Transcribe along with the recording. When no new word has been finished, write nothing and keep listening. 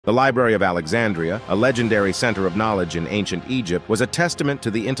The Library of Alexandria, a legendary center of knowledge in ancient Egypt, was a testament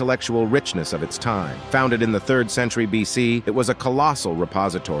to the intellectual richness of its time. Founded in the 3rd century BC, it was a colossal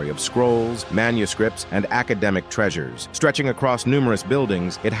repository of scrolls, manuscripts, and academic treasures. Stretching across numerous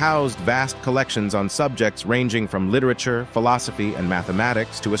buildings, it housed vast collections on subjects ranging from literature, philosophy, and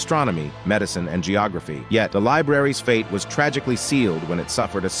mathematics to astronomy, medicine, and geography. Yet, the library's fate was tragically sealed when it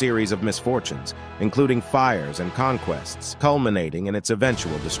suffered a series of misfortunes, including fires and conquests, culminating in its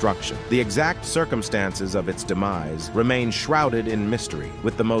eventual destruction. The exact circumstances of its demise remain shrouded in mystery,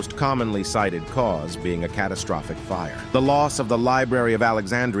 with the most commonly cited cause being a catastrophic fire. The loss of the Library of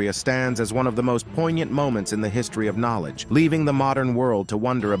Alexandria stands as one of the most poignant moments in the history of knowledge, leaving the modern world to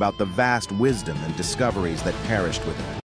wonder about the vast wisdom and discoveries that perished with it.